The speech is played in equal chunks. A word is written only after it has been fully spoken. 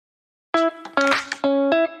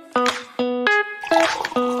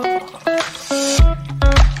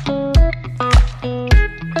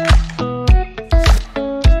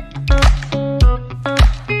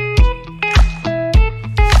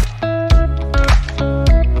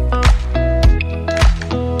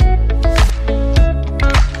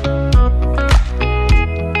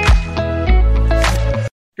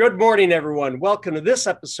morning, everyone. Welcome to this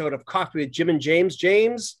episode of Coffee with Jim and James.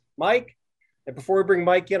 James, Mike, and before we bring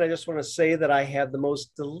Mike in, I just want to say that I had the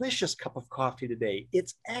most delicious cup of coffee today.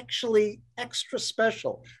 It's actually extra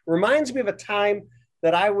special. Reminds me of a time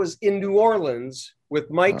that I was in New Orleans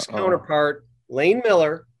with Mike's counterpart, Lane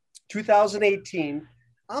Miller, 2018.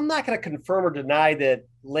 I'm not going to confirm or deny that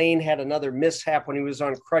Lane had another mishap when he was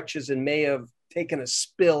on crutches and may have taken a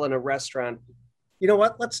spill in a restaurant. You know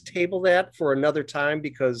what? Let's table that for another time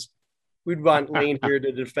because we'd want Lane here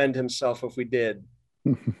to defend himself if we did.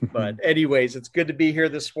 But anyways, it's good to be here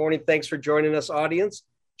this morning. Thanks for joining us, audience.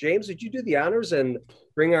 James, would you do the honors and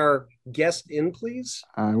bring our guest in, please?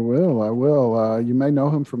 I will. You may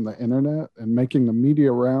know him from the internet and making the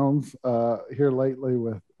media rounds here lately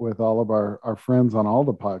with all of our friends on all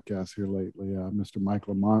the podcasts here lately. Mr. Mike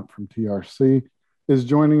Lamont from TRC is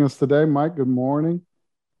joining us today. Mike, good morning.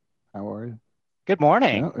 How are you? Good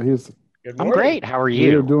morning. Yeah, I'm great. How are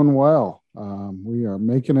you? We're doing well. We are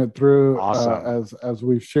making it through. Awesome. As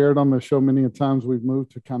we've shared on the show many times, we've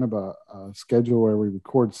moved to kind of a schedule where we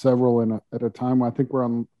record several at a time. I think we're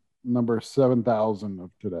on number 7,000 of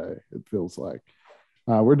today. It feels like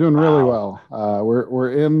we're doing really well.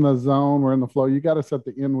 We're in the zone. We're in the flow. You got us at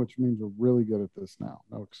the end, which means we're really good at this now.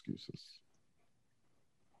 No excuses.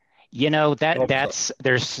 You know, there's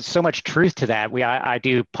so much truth to that. I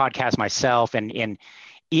do podcasts myself, and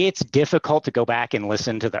it's difficult to go back and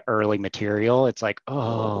listen to the early material. It's like,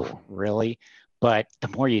 oh, really? But the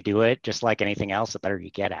more you do it, just like anything else, the better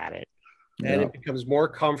you get at it. And it becomes more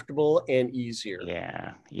comfortable and easier.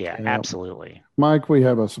 Yeah, absolutely. Mike, we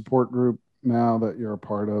have a support group now that you're a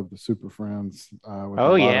part of, the Super Friends.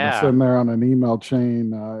 It's in there on an email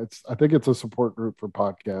chain. I think it's a support group for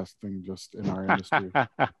podcasting just in our industry.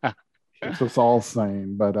 Keeps us all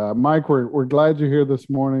sane. But Mike, we're glad you're here this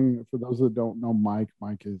morning. For those that don't know Mike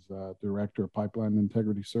is Director of Pipeline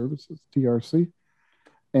Integrity Services, TRC.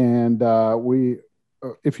 And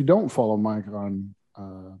if you don't follow Mike on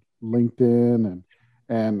LinkedIn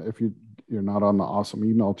and if you're not on the awesome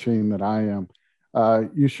email chain that I am,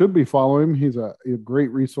 you should be following him. He's a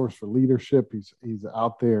great resource for leadership. He's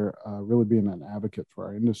out there really being an advocate for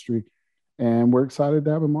our industry, and we're excited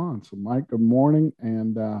to have him on. So Mike, good morning,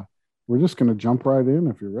 and we're just going to jump right in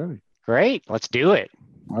if you're ready. Great, let's do it.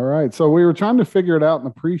 All right. So we were trying to figure it out in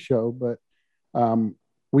the pre-show, but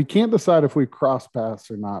we can't decide if we cross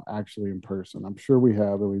paths or not actually in person. I'm sure we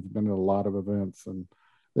have, and we've been to a lot of events, and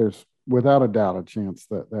there's without a doubt a chance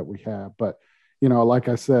that we have. But, you know, like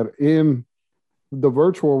I said, in the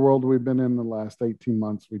virtual world we've been in the last 18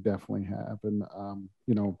 months, we definitely have. And,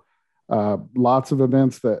 lots of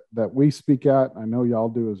events that we speak at. I know y'all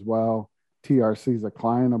do as well. TRC is a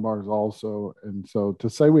client of ours also. And so to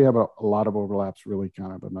say we have a lot of overlaps, really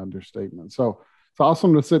kind of an understatement. So it's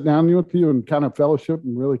awesome to sit down with you and kind of fellowship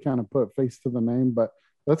and really kind of put face to the name. But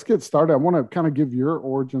let's get started. I want to kind of give your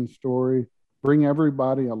origin story, bring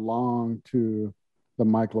everybody along to the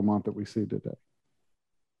Mike Lamont that we see today.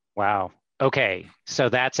 Wow. Okay. So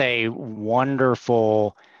that's a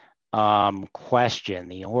wonderful question,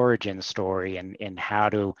 the origin story and how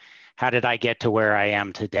did I get to where I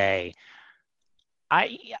am today?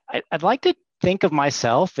 I'd like to think of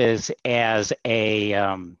myself as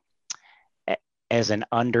an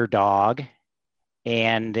underdog,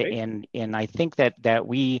 and I think that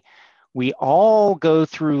we all go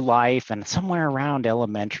through life, and somewhere around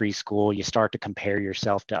elementary school, you start to compare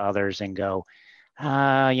yourself to others and go,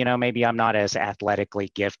 maybe I'm not as athletically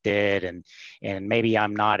gifted, and maybe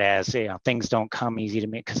I'm not as, things don't come easy to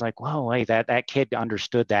me, because like, whoa, hey, that kid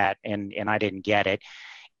understood that, and I didn't get it,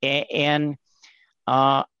 and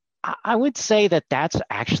I would say that that's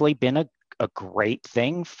actually been a great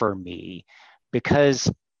thing for me, because,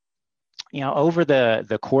 over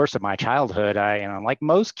the course of my childhood, I, like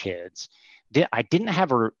most kids, I didn't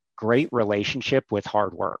have a great relationship with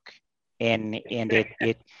hard work, and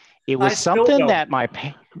it was something that my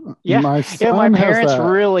parents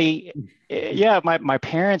really, my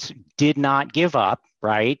parents did not give up.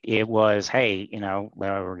 Right. It was, hey,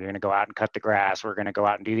 we're going to go out and cut the grass. We're going to go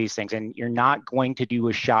out and do these things. And you're not going to do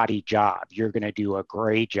a shoddy job. You're going to do a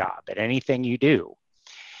great job at anything you do.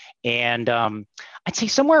 And I'd say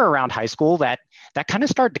somewhere around high school that kind of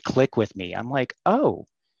started to click with me. I'm like, oh,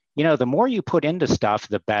 the more you put into stuff,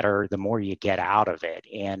 the better, the more you get out of it.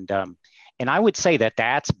 And I would say that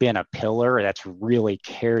that's been a pillar that's really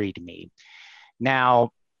carried me. Now,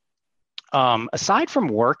 aside from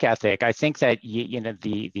work ethic, I think that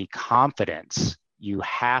the confidence, you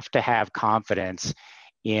have to have confidence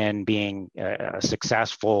in being a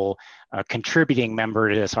successful, contributing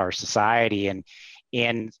member to our society. And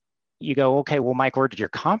you go, okay, well, Mike, where did your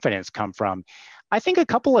confidence come from? I think a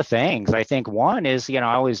couple of things. I think one is, I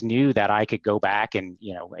always knew that I could go back and,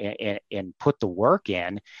 and put the work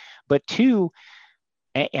in. But two,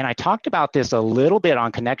 and I talked about this a little bit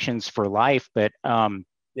on Connections for Life, but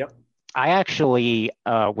yep. I actually,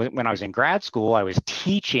 when I was in grad school, I was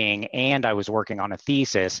teaching and I was working on a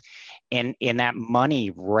thesis, and that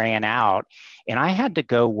money ran out, and I had to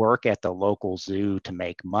go work at the local zoo to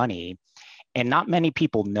make money. And not many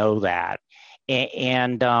people know that.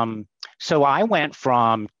 And so I went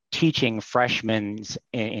from teaching freshmen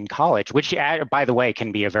in college, which, by the way,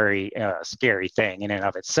 can be a very scary thing in and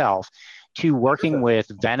of itself, to working with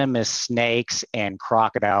venomous snakes and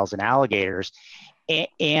crocodiles and alligators.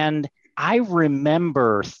 And I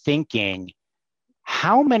remember thinking,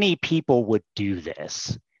 how many people would do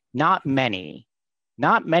this? Not many.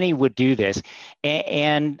 Not many would do this.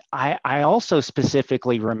 And I also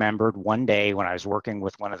specifically remembered one day when I was working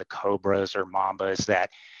with one of the cobras or mambas that,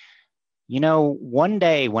 one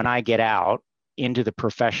day when I get out into the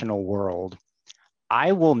professional world,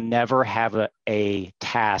 I will never have a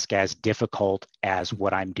task as difficult as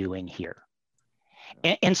what I'm doing here.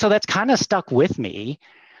 And so that's kind of stuck with me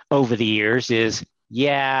over the years is,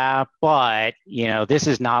 yeah, but, this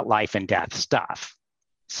is not life and death stuff.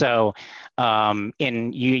 So in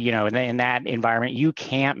that environment, you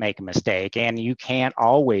can't make a mistake, and you can't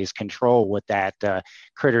always control what that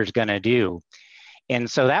critter's going to do. And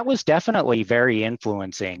so that was definitely very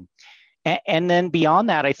influencing. And then beyond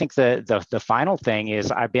that, I think the final thing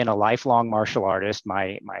is I've been a lifelong martial artist.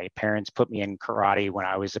 My parents put me in karate when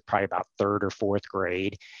I was probably about 3rd or 4th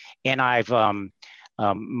grade. And I've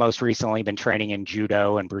most recently been training in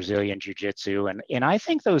judo and Brazilian jiu-jitsu. And I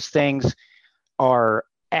think those things are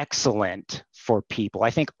excellent for people.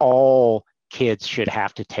 I think all kids should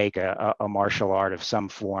have to take a martial art of some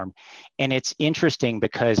form. And it's interesting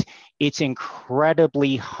because it's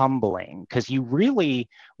incredibly humbling, because you really,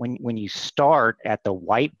 when you start at the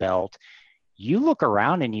white belt, you look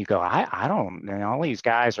around and you go, I don't know, all these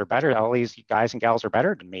guys are better. All these guys and gals are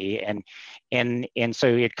better than me. And so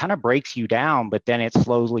it kind of breaks you down, but then it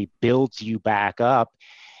slowly builds you back up.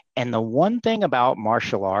 And the one thing about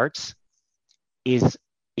martial arts is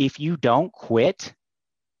if you don't quit,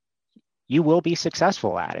 you will be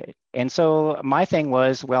successful at it. And so my thing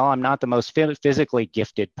was, well, I'm not the most physically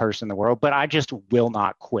gifted person in the world, but I just will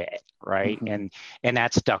not quit, right? Mm-hmm. And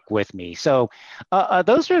that stuck with me. So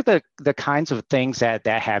those are the kinds of things that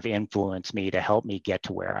have influenced me to help me get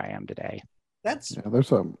to where I am today.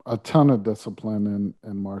 There's a ton of discipline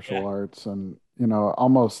in martial arts, and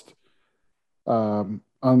almost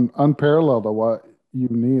unparalleled to what you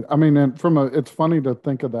need. I mean, and it's funny to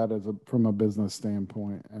think of that from a business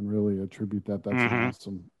standpoint and really attribute that. That's an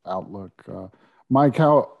awesome outlook. Mike,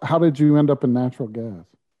 how did you end up in natural gas?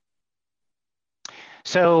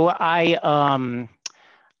 So I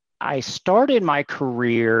started my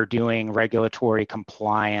career doing regulatory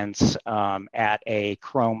compliance at a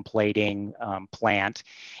chrome plating plant,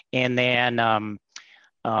 and then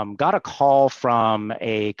got a call from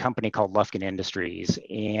a company called Lufkin Industries.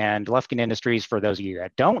 And Lufkin Industries, for those of you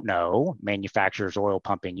that don't know, manufactures oil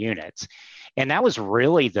pumping units. And that was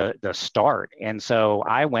really the start. And so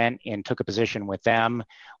I went and took a position with them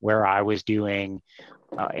where I was doing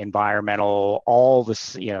environmental, all the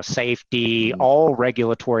safety, all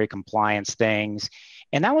regulatory compliance things.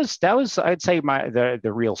 And that was I'd say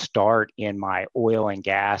the real start in my oil and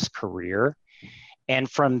gas career. And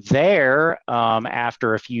from there,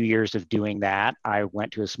 after a few years of doing that, I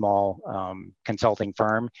went to a small consulting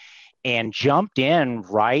firm and jumped in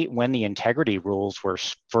right when the integrity rules were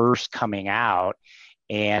first coming out,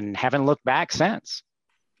 and haven't looked back since.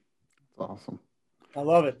 Awesome. I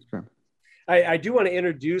love it. Sure. I do want to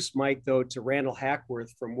introduce Mike, though, to Randall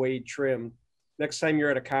Hackworth from Wade Trim. Next time you're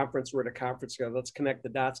at a conference, we're at a conference together. Let's connect the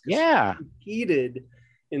dots. Yeah. He competed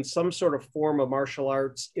in some sort of form of martial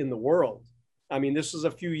arts in the world. I mean, this was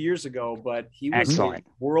a few years ago, but he was a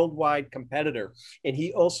worldwide competitor. And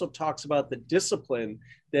he also talks about the discipline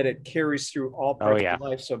that it carries through all parts of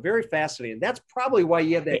life. So very fascinating. That's probably why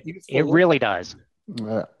you have that youthful It really does.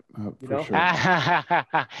 Yeah, for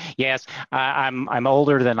sure. Yes, I'm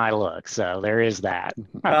older than I look, so there is that.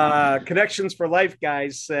 Connections for Life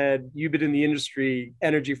guys said you've been in the industry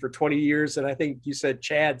energy for 20 years. And I think you said,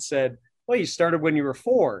 Chad said, well, you started when you were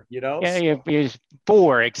 4, Yeah, you're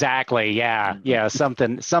 4, exactly. Yeah,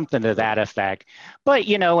 something to that effect. But,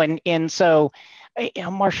 and so,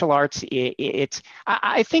 martial arts,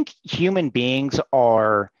 I think human beings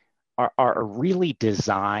are really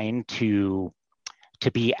designed to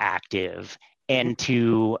be active and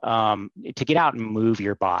to get out and move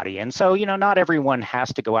your body. And so, not everyone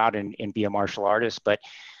has to go out and be a martial artist, but,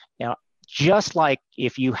 just like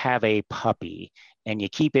if you have a puppy and you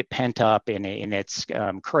keep it pent up in its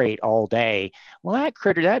crate all day, well,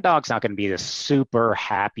 that dog's not going to be the super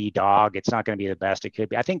happy dog. It's not going to be the best it could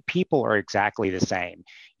be. I think people are exactly the same.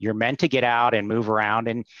 You're meant to get out and move around.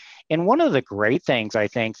 And one of the great things I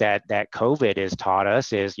think that COVID has taught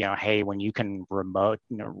us is, hey, when you can remote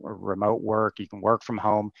work, you can work from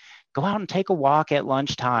home, go out and take a walk at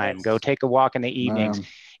lunchtime, go take a walk in the evenings.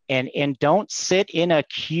 And don't sit in a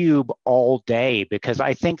cube all day, because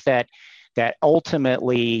I think that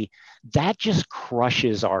ultimately that just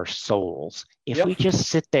crushes our souls. If we just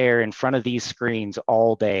sit there in front of these screens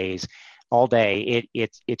all day,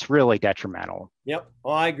 it's really detrimental. Yep.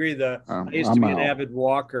 Well, I agree. I used to be an avid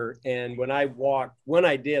walker, and when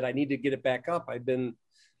I did, I need to get it back up. I don't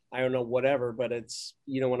know, whatever, but it's,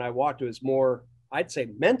 when I walked, it was more, I'd say,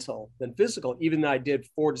 mental than physical, even though I did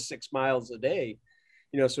 4 to 6 miles a day.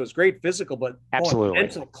 So it's great physical, but absolutely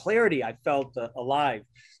mental clarity. I felt alive.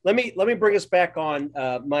 Let me bring us back on,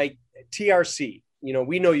 Mike. TRC.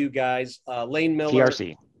 We know you guys. Lane Miller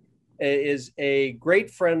TRC is a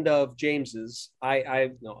great friend of James's.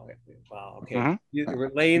 I no. Wow. Okay. Mm-hmm.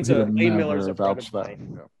 Lane Miller's a friend of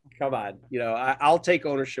mine. Come on. I'll take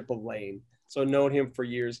ownership of Lane. So known him for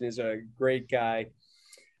years, and he's a great guy.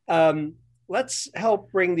 Let's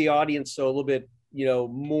help bring the audience a little bit,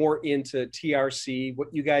 more into TRC, what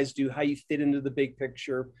you guys do, how you fit into the big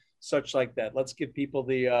picture, such like that. Let's give people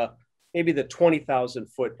maybe the 20,000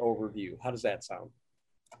 foot overview. How does that sound?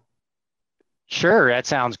 Sure, that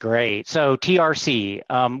sounds great. So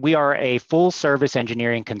TRC, we are a full service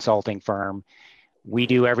engineering consulting firm. We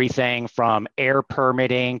do everything from air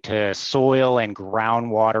permitting to soil and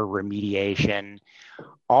groundwater remediation.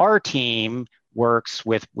 Our team works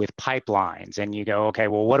with pipelines, and you go, okay,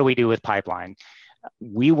 well, what do we do with pipeline?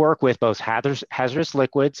 We work with both hazardous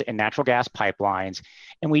liquids and natural gas pipelines,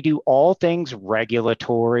 and we do all things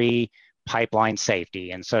regulatory pipeline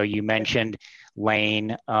safety. And so you mentioned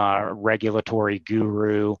Lane, regulatory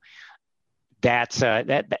guru. That's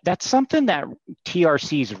something that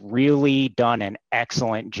TRC's really done an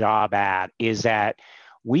excellent job at, is that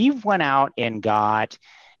we went out and got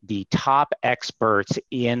the top experts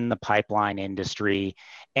in the pipeline industry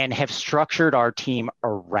and have structured our team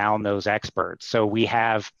around those experts. So we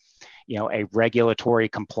have, a regulatory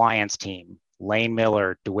compliance team, Lane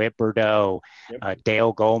Miller, DeWitt Bordeaux,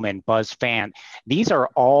 Dale Goldman, Buzz Fant. These are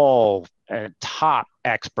all top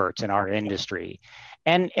experts in our industry.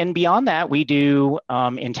 And beyond that, we do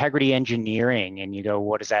integrity engineering. And you go,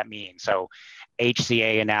 what does that mean? So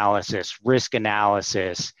HCA analysis, risk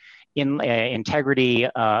analysis, integrity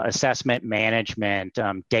assessment management,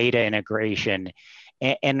 data integration,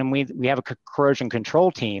 and we have a corrosion control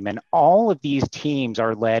team, and all of these teams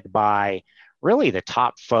are led by really the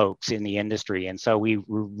top folks in the industry, and so we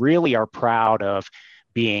really are proud of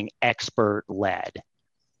being expert led.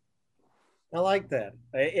 I like that,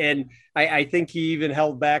 and I think he even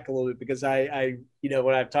held back a little bit, because I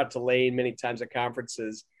when I've talked to Lane many times at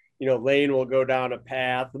conferences, Lane will go down a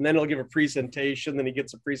path and then he'll give a presentation, then he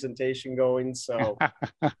gets a presentation going. So,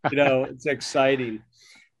 it's exciting.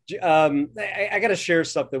 I got to share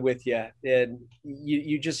something with you, and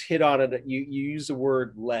you just hit on it. You use the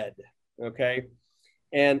word led. Okay.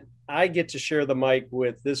 And I get to share the mic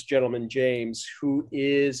with this gentleman, James, who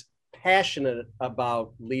is passionate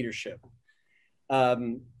about leadership.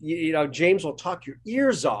 James will talk your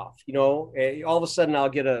ears off, all of a sudden I'll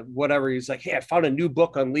get a whatever. He's like, hey, I found a new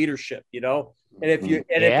book on leadership, and if he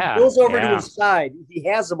goes over to his side, he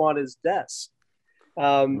has them on his desk.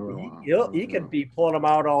 He could be pulling them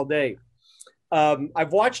out all day.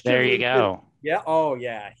 I've watched. There you go. Yeah. Oh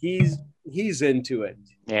yeah. He's into it.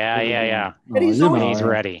 Yeah. And he's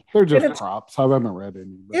ready. They're just props. I haven't read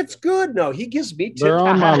any. It's good. No, he gives me tips. They're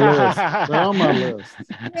on my list.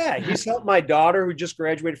 Yeah, he's helped my daughter, who just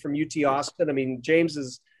graduated from UT Austin. I mean, James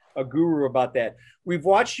is a guru about that. We've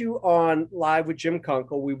watched you on Live with Jim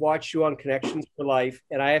Kunkel. We watched you on Connections for Life.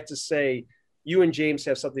 And I have to say, you and James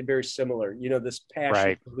have something very similar, this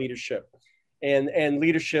passion for leadership and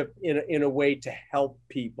leadership in a way to help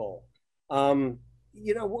people.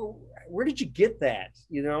 Where did you get that?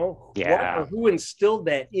 Who instilled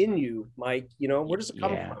that in you, Mike? Where does it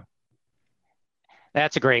come from?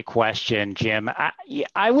 That's a great question, Jim.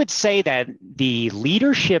 I would say that the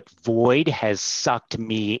leadership void has sucked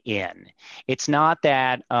me in. It's not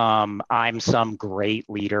that I'm some great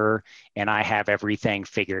leader and I have everything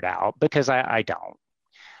figured out, because I don't.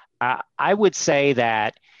 I would say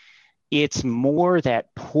that it's more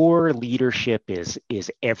that poor leadership is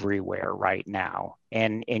everywhere right now.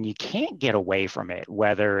 And you can't get away from it,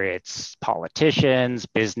 whether it's politicians,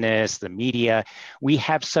 business, the media. We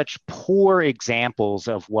have such poor examples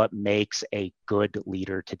of what makes a good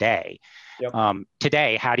leader today. Yep.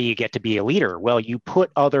 Today, how do you get to be a leader? Well, you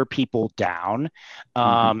put other people down,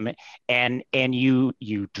 and you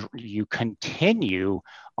continue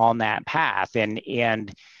on that path.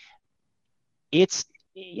 And it's,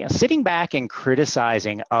 sitting back and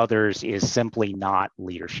criticizing others is simply not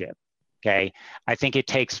leadership. Okay. I think it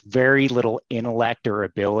takes very little intellect or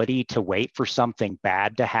ability to wait for something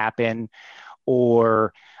bad to happen,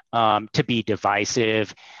 or to be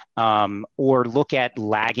divisive, or look at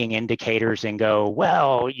lagging indicators and go,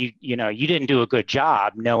 well, you didn't do a good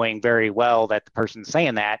job, knowing very well that the person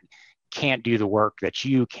saying that can't do the work that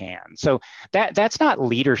you can. So that's not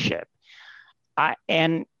leadership.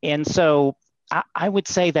 So I would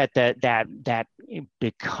say that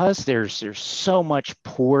because there's so much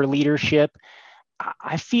poor leadership,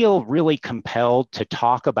 I feel really compelled to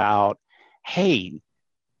talk about, hey,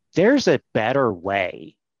 there's a better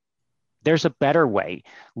way. There's a better way.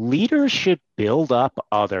 Leaders should build up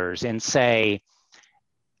others and say,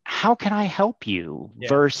 how can I help you? Yeah.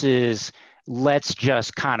 Versus let's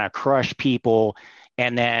just kind of crush people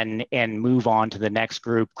and move on to the next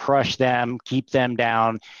group, crush them, keep them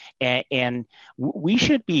down. And we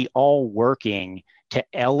should be all working to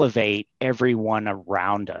elevate everyone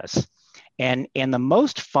around us. And the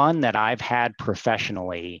most fun that I've had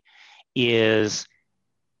professionally is,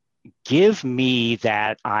 give me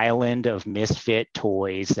that island of misfit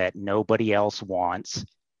toys that nobody else wants,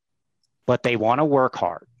 but they want to work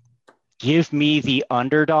hard. Give me the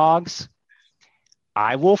underdogs.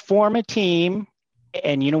 I will form a team.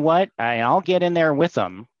 And you know what? I'll get in there with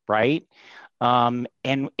them, right? And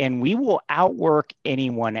we will outwork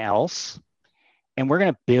anyone else, and we're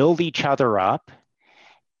going to build each other up.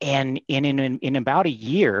 And in about a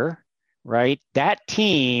year, right, that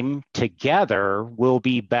team together will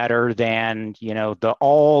be better than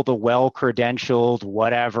all the well-credentialed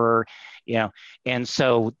whatever, And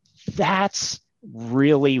so that's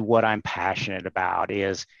really what I'm passionate about.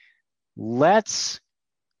 Is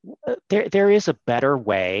there is a better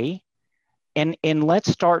way, and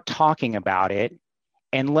let's start talking about it,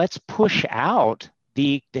 and let's push out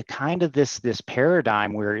the kind of this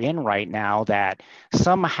paradigm we're in right now, that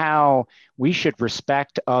somehow we should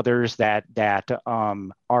respect others that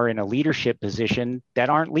are in a leadership position that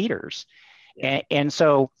aren't leaders. Yeah. And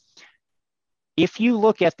so if you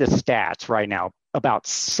look at the stats right now, about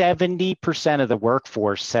 70% of the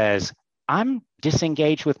workforce says, I'm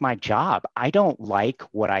disengaged with my job. I don't like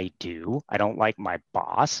what I do. I don't like my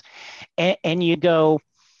boss. And you go,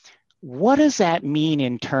 what does that mean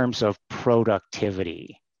in terms of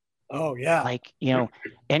productivity? Oh, yeah.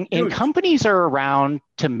 And companies are around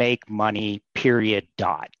to make money, period,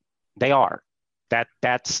 dot. They are.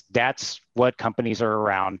 That's what companies are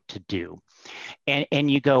around to do. And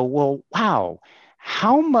you go, well, wow,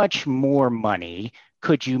 how much more money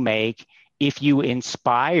could you make if you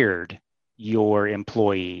inspired your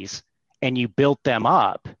employees and you built them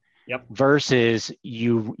up? Yep. Versus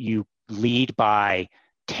you lead by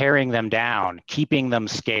tearing them down, keeping them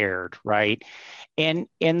scared, right? And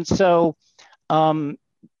so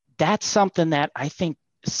that's something that I think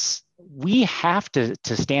we have to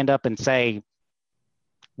stand up and say,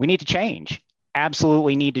 we need to change.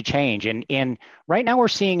 Absolutely need to change. And right now we're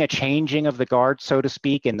seeing a changing of the guard, so to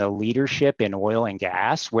speak, in the leadership in oil and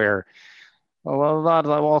gas, where a lot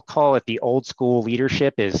of, I'll call it the old school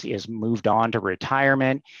leadership is moved on to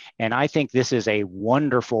retirement. And I think this is a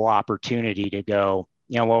wonderful opportunity to go,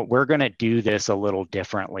 we're going to do this a little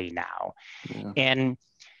differently now. Yeah. And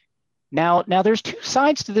now there's two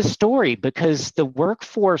sides to this story, because the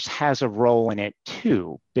workforce has a role in it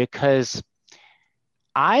too, because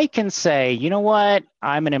I can say, you know what,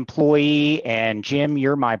 I'm an employee and Jim,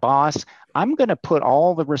 you're my boss. I'm going to put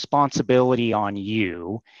all the responsibility on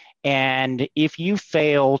you. And if you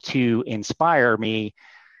fail to inspire me,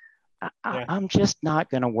 I'm just not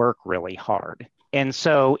going to work really hard. And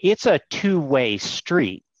so it's a two-way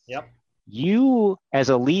street. Yep. You as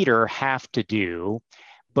a leader have to do,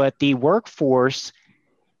 but the workforce,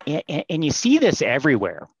 and you see this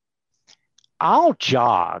everywhere. I'll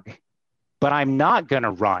jog, but I'm not going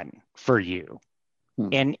to run for you.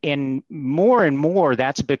 And more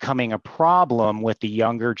that's becoming a problem with the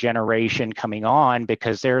younger generation coming on,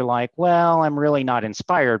 because they're like, well, I'm really not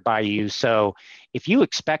inspired by you. So if you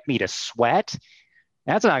expect me to sweat,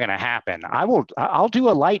 that's not going to happen. I'll do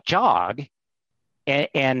a light jog,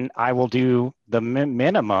 and I will do the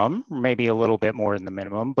minimum, maybe a little bit more than the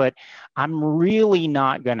minimum, but I'm really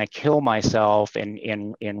not going to kill myself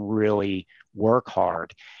and really work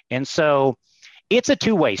hard. And so it's a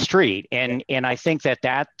two-way street. And I think that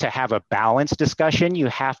to have a balanced discussion, you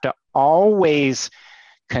have to always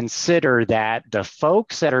consider that the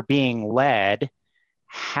folks that are being led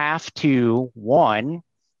have to, one,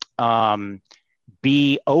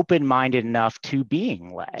 be open-minded enough to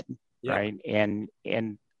being led. Yeah. Right. And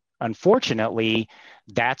unfortunately,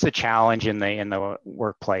 that's a challenge in the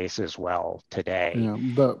workplace as well today.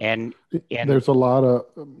 Yeah, and there's a lot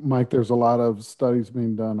of studies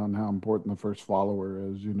being done on how important the first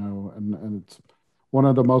follower is, and it's one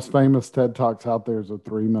of the most famous TED Talks out there is a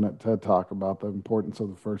 3-minute TED Talk about the importance of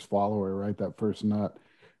the first follower, right? That first nut.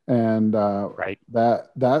 And right.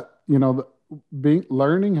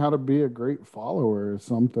 Learning how to be a great follower is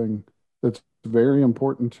something that's very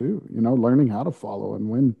important too, learning how to follow and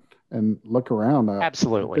win and look around.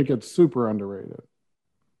 Absolutely. I think it's super underrated.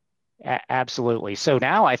 Absolutely. So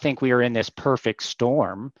now I think we are in this perfect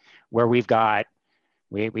storm where we've got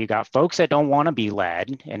folks that don't want to be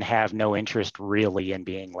led and have no interest really in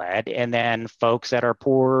being led, and then folks that are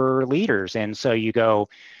poor leaders. And so you go,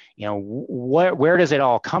 where does it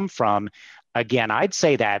all come from? Again, I'd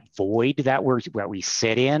say that void that we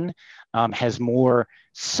sit in has more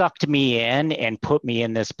sucked me in and put me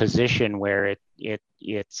in this position where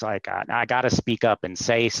it's like I got to speak up and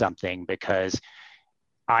say something because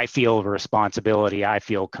I feel responsibility. I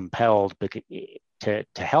feel compelled to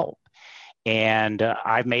help, and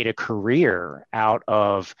I've made a career out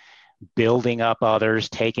of building up others,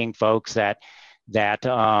 taking folks that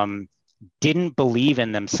didn't believe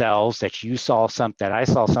in themselves, that you saw something, that I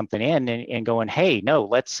saw something in, and going, hey, no,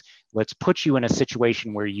 let's put you in a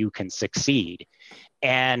situation where you can succeed.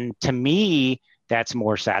 And to me, that's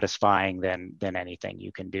more satisfying than anything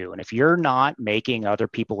you can do. And if you're not making other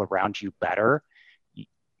people around you better,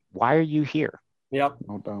 why are you here? Yep.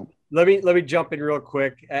 No doubt. Let me jump in real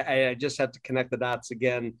quick. I just have to connect the dots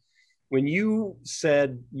again. When you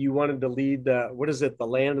said you wanted to lead the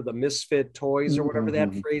land of the misfit toys or whatever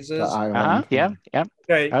that phrase is? Yeah.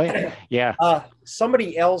 Okay. Oh, yeah.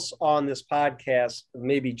 Somebody else on this podcast,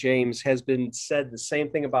 maybe James, has said the same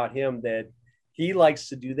thing about him, that he likes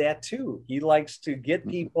to do that too. He likes to get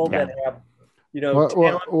people that have,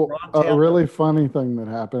 talent. A really funny thing that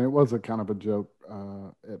happened. It was a kind of a joke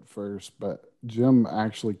at first, but Jim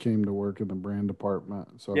actually came to work in the brand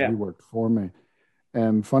department, so he worked for me.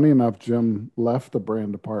 And funny enough, Jim left the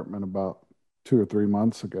brand department about 2 or 3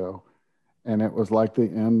 months ago, and it was like the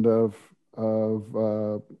end of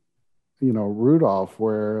Rudolph,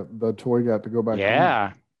 where the toy got to go back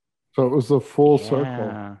home. So it was a full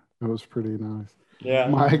circle. It was pretty nice. Yeah,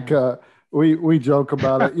 Mike, we joke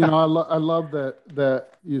about it. I love that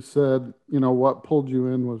you said, what pulled you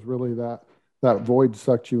in was really that void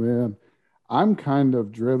sucked you in. I'm kind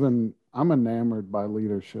of driven. I'm enamored by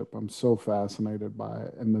leadership. I'm so fascinated by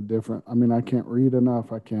it and I can't read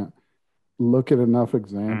enough. I can't look at enough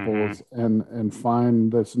examples and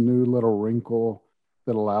find this new little wrinkle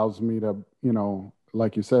that allows me to,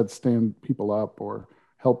 like you said, stand people up or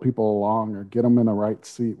help people along or get them in the right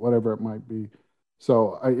seat, whatever it might be.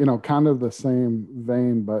 So, kind of the same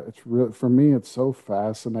vein, but it's really, for me, it's so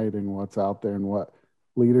fascinating what's out there and what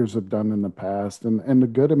leaders have done in the past and the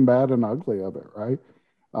good and bad and ugly of it, right?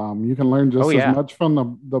 You can learn just as much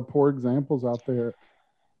from the poor examples out there.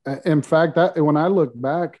 In fact, when I look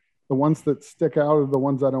back, the ones that stick out are the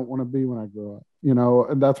ones I don't want to be when I grow up,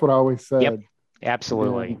 and that's what I always said. Yep,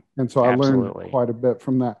 absolutely. And so I learned quite a bit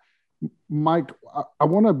from that. Mike, I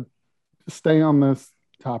want to stay on this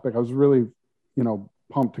topic. I was really,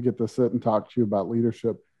 pumped to get to sit and talk to you about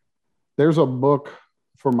leadership. There's a book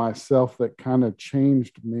for myself that kind of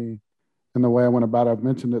changed me in the way I went about it. I've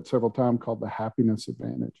mentioned it several times, called The Happiness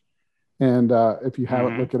Advantage. And if you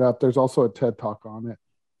haven't, look it up. There's also a TED Talk on it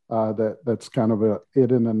that's kind of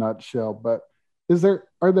it in a nutshell. But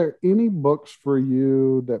are there any books for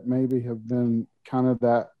you that maybe have been kind of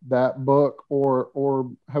that book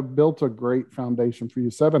or have built a great foundation for you?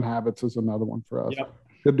 7 Habits is another one for us. Yep.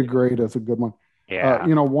 Good to Great is a good one. Yeah.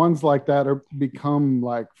 Ones like that are become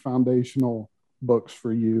like foundational books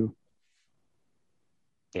for you.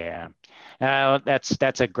 Yeah,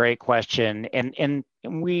 that's a great question, and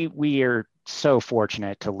we are so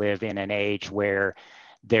fortunate to live in an age where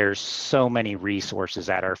there's so many resources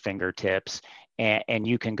at our fingertips, and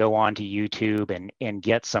you can go on to YouTube and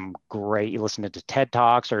get some great, you listen to TED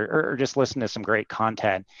Talks or just listen to some great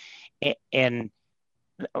content, and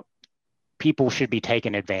people should be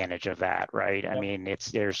taking advantage of that, right? I mean,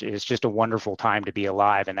 it's just a wonderful time to be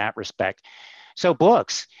alive in that respect. So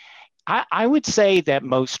books. I would say that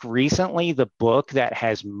most recently, the book that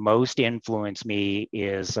has most influenced me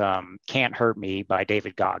is Can't Hurt Me by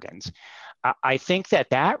David Goggins. I think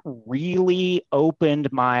that really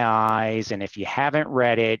opened my eyes. And if you haven't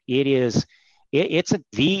read it, it's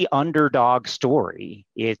the underdog story.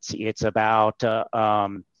 It's about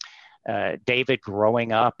David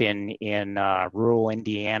growing up in rural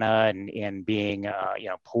Indiana and being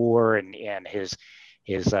poor, and his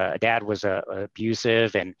dad was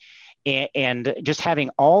abusive, and just having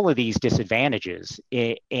all of these disadvantages,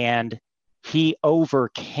 and he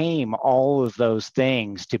overcame all of those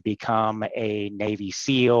things to become a Navy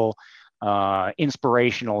SEAL,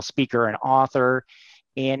 inspirational speaker and author,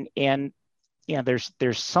 and there's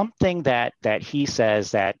something that he says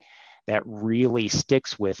that really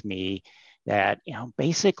sticks with me, that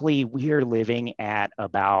basically we are living at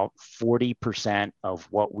about 40% of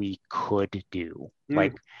what we could do.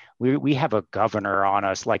 Like we have a governor on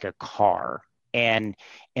us like a car, and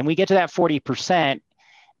we get to that 40%,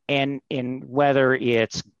 and whether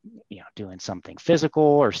it's doing something physical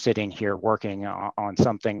or sitting here working on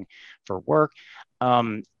something for work,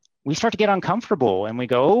 we start to get uncomfortable and we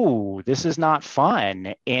go, oh, this is not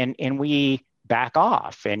fun, and we back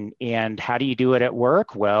off. And how do you do it at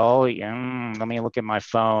work? Well, let me look at my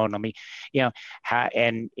phone. Let me,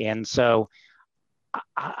 and so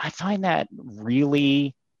I find that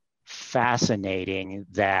really fascinating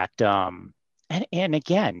that, and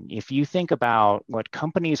again, if you think about what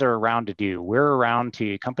companies are around to do,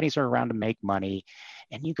 companies are around to make money,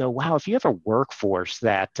 and you go, wow, if you have a workforce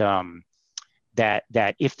that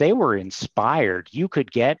if they were inspired, you could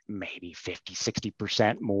get maybe 50,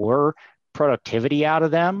 60% more productivity out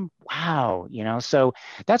of them. Wow. So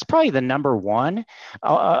that's probably the number one.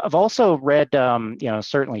 I've also read,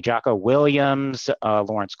 certainly Jocko Williams,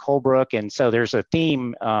 Lawrence Colebrook. And so there's a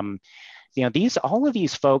theme, all of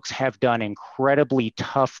these folks have done incredibly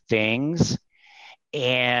tough things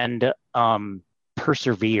and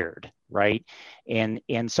persevered. Right.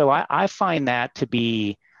 And so I find that to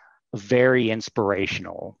be very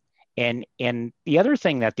inspirational. And the other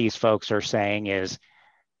thing that these folks are saying is,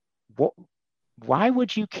 why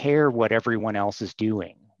would you care what everyone else is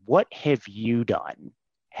doing? What have you done?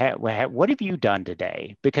 What have you done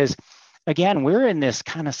today? Because again, we're in this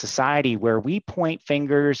kind of society where we point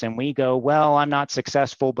fingers and we go, well, I'm not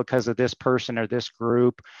successful because of this person or this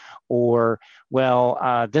group, or,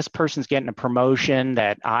 well, this person's getting a promotion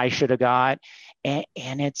that I should have got. And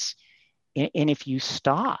if you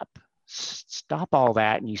stop all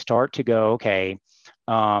that and you start to go, okay,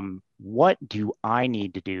 what do I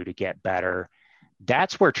need to do to get better?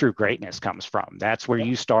 That's where true greatness comes from. That's where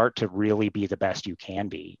you start to really be the best you can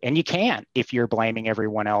be. And you can't if you're blaming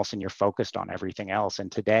everyone else and you're focused on everything else.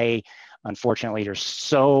 And today, unfortunately, there's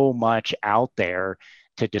so much out there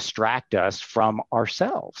to distract us from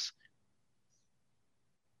ourselves.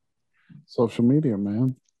 Social media,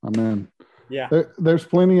 man. I mean, there's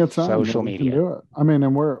plenty of time. Social media. Can do it. I mean,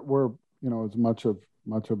 and we're as much of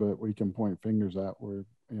it we can point fingers at. We're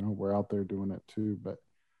out there doing it too. But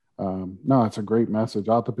no, it's a great message.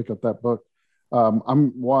 I'll have to pick up that book.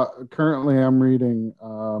 Currently I'm reading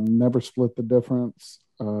Never Split the Difference.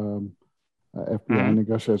 FBI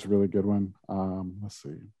Negotiate is a really good one. Let's see.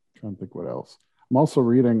 I'm trying to think what else. I'm also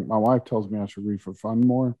reading. My wife tells me I should read for fun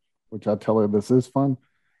more, which I tell her this is fun,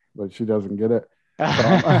 but she doesn't get it.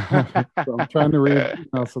 So I'm trying to read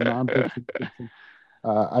some nonfiction.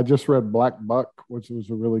 I just read Black Buck, which was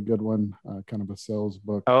a really good one, kind of a sales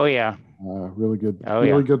book. Oh, yeah. Really good.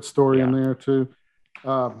 Good story in there, too.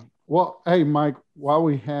 Well, hey, Mike, while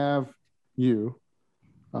we have you,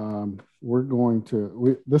 we're going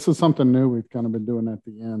to, this is something new we've kind of been doing at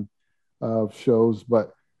the end of shows,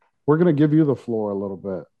 but we're going to give you the floor a little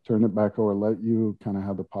bit, turn it back over, let you kind of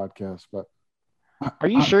have the podcast. But are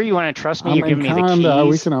you sure you want to trust me? You give me the keys.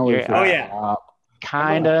 We can always.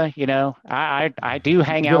 Kind of, I do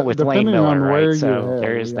hang out with Lane Miller, right? So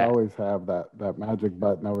there's that. We always have that magic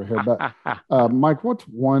button over here. But Mike, what's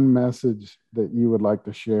one message that you would like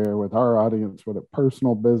to share with our audience, whether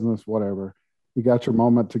personal, business, whatever? You got your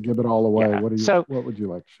moment to give it all away. Yeah. What would you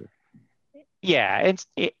like to share? Yeah,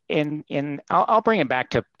 I'll bring it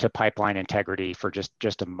back to pipeline integrity for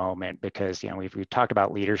just a moment, because we've talked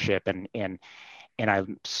about leadership and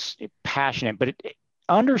I'm passionate, but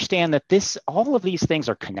understand that all of these things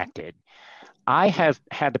are connected. I have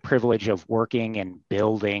had the privilege of working and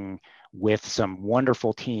building with some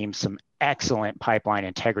wonderful teams, some excellent pipeline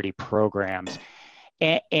integrity programs,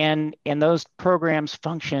 and those programs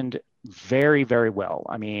functioned very, very well.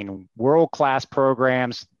 I mean, world-class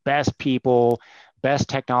programs, best people, best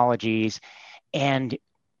technologies, and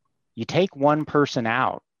you take one person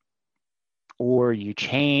out, or you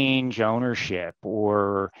change ownership,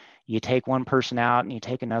 or you take one person out and you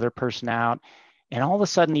take another person out, and all of a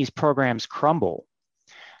sudden these programs crumble.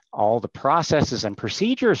 All the processes and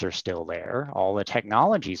procedures are still there, all the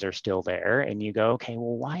technologies are still there, and you go, okay,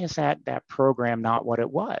 well, why is that program not what it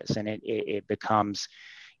was? And it becomes,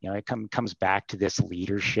 it comes back to this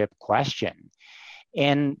leadership question.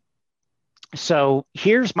 And so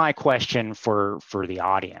here's my question for the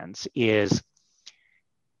audience is,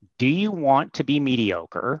 do you want to be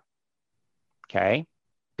mediocre? Okay.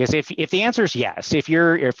 Because if the answer is yes, if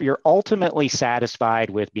you're ultimately satisfied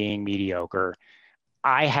with being mediocre,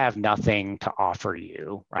 I have nothing to offer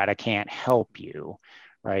you, right? I can't help you,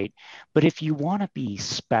 right? But if you want to be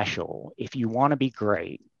special, if you want to be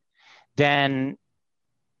great, then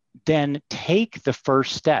take the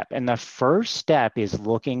first step. And the first step is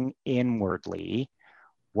looking inwardly.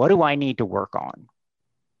 What do I need to work on,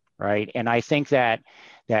 right? And I think that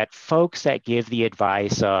folks that give the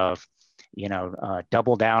advice of,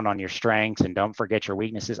 double down on your strengths and don't forget your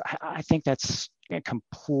weaknesses, I think that's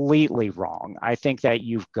completely wrong. I think that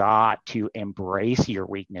you've got to embrace your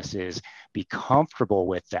weaknesses, be comfortable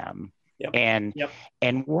with them, and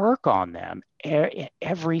work on them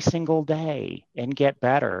every single day and get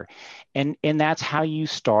better. And that's how you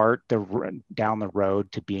start down the road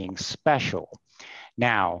to being special.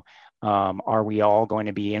 Now, are we all going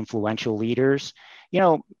to be influential leaders?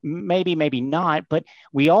 Maybe not, but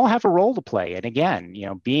we all have a role to play. And again,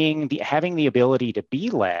 having the ability to be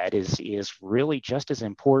led is really just as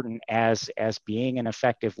important as being an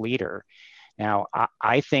effective leader. Now,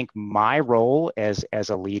 I think my role as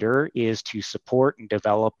a leader is to support and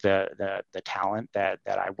develop the talent that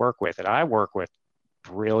I work with. And I work with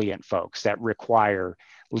brilliant folks that require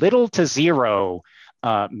little to zero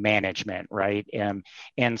management, right? And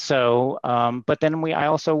so, but then I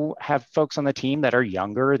also have folks on the team that are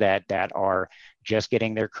younger, that are just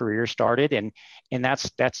getting their career started, and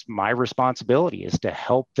that's my responsibility, is to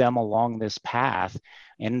help them along this path.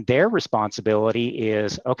 And their responsibility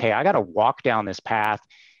is, okay, I got to walk down this path,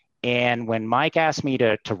 and when Mike asks me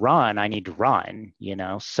to run, I need to run.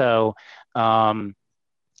 So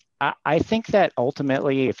I think that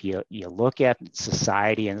ultimately, if you look at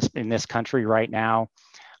society in this country right now,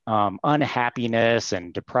 unhappiness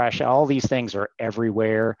and depression, all these things are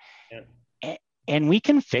everywhere. Yeah. And we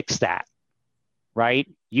can fix that, right?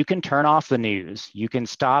 You can turn off the news. You can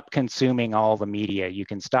stop consuming all the media. You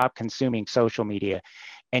can stop consuming social media,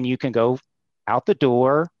 and you can go out the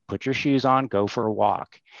door, put your shoes on, go for a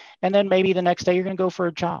walk. And then maybe the next day you're going to go for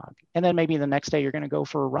a jog. And then maybe the next day you're going to go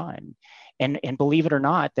for a run. And believe it or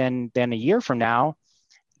not, then a year from now,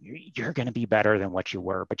 you're going to be better than what you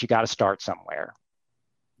were, but you got to start somewhere.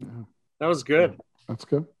 Yeah. That was good. That's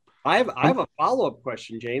good. I have a follow-up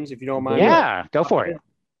question, James, if you don't mind. Yeah, go for it.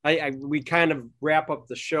 We kind of wrap up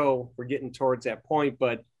the show. We're getting towards that point,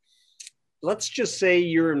 but let's just say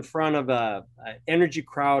you're in front of an energy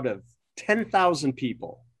crowd of 10,000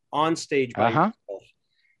 people on stage by yourself,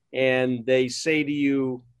 and they say to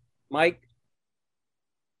you, Mike,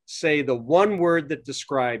 say the one word that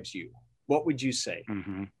describes you. What would you say?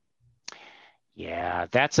 Mm-hmm. Yeah,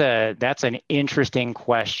 that's an interesting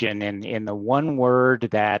question. And the one word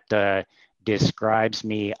that describes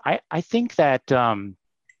me, I think that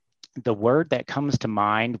the word that comes to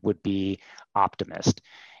mind would be optimist.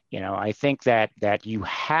 I think that you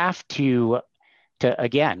have to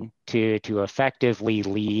effectively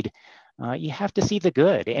lead, you have to see the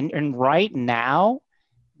good. And right now,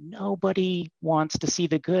 nobody wants to see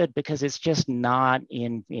the good because it's just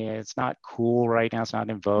it's not cool right now. It's not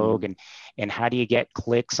in vogue. And how do you get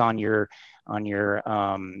clicks on your news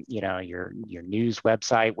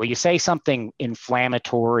website? Well, you say something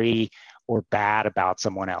inflammatory or bad about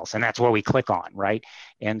someone else, and that's what we click on, right?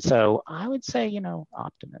 And so I would say,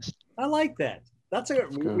 optimist. I like that. That's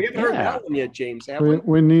we haven't heard that one yet, James. Have we?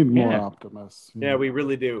 We need more optimists. Yeah, we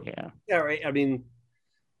really do. Yeah, right. I mean,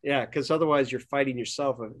 yeah, because otherwise you're fighting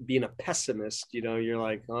yourself of being a pessimist. You're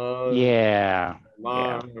like, oh, yeah.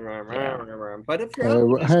 But if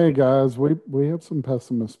you're hey guys, we have some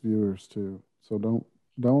pessimist viewers too, so don't.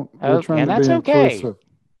 We're trying to be inclusive.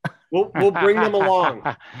 We'll bring them along.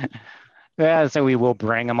 Yeah, so we will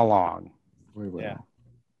bring them along. We will. Yeah.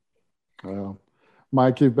 Well,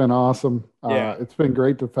 Mike, you've been awesome. It's been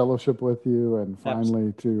great to fellowship with you, and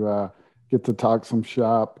finally to get to talk some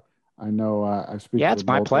shop. I know I speak. Yeah, it's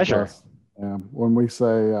my pleasure. When we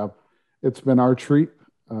say it's been our treat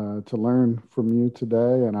to learn from you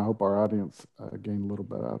today, and I hope our audience gained a little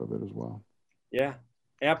bit out of it as well. Yeah,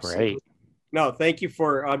 absolutely. Great. No, thank you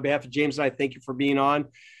on behalf of James and I, thank you for being on.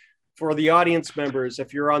 For the audience members,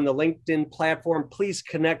 if you're on the LinkedIn platform, please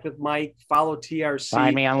connect with Mike, follow TRC.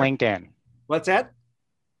 Find me on LinkedIn. What's that?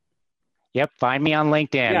 Yep, find me on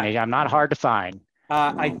LinkedIn. Yeah. I'm not hard to find.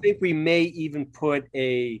 I think we may even put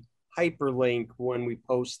a hyperlink when we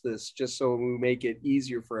post this, just so we make it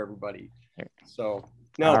easier for everybody. So,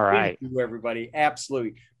 no, all right. Thank you, everybody.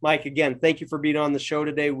 Absolutely. Mike, again, thank you for being on the show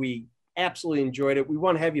today. We absolutely enjoyed it. We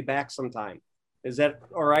want to have you back sometime. Is that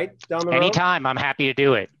all right down the road? Anytime. I'm happy to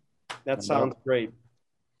do it. That sounds great.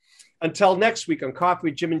 Until next week on Coffee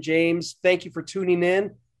with Jim and James, thank you for tuning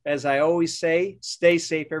in. As I always say, stay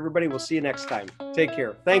safe, everybody. We'll see you next time. Take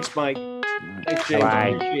care. Thanks, Mike. Thanks, James. Bye.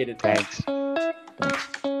 Appreciate it. Thanks.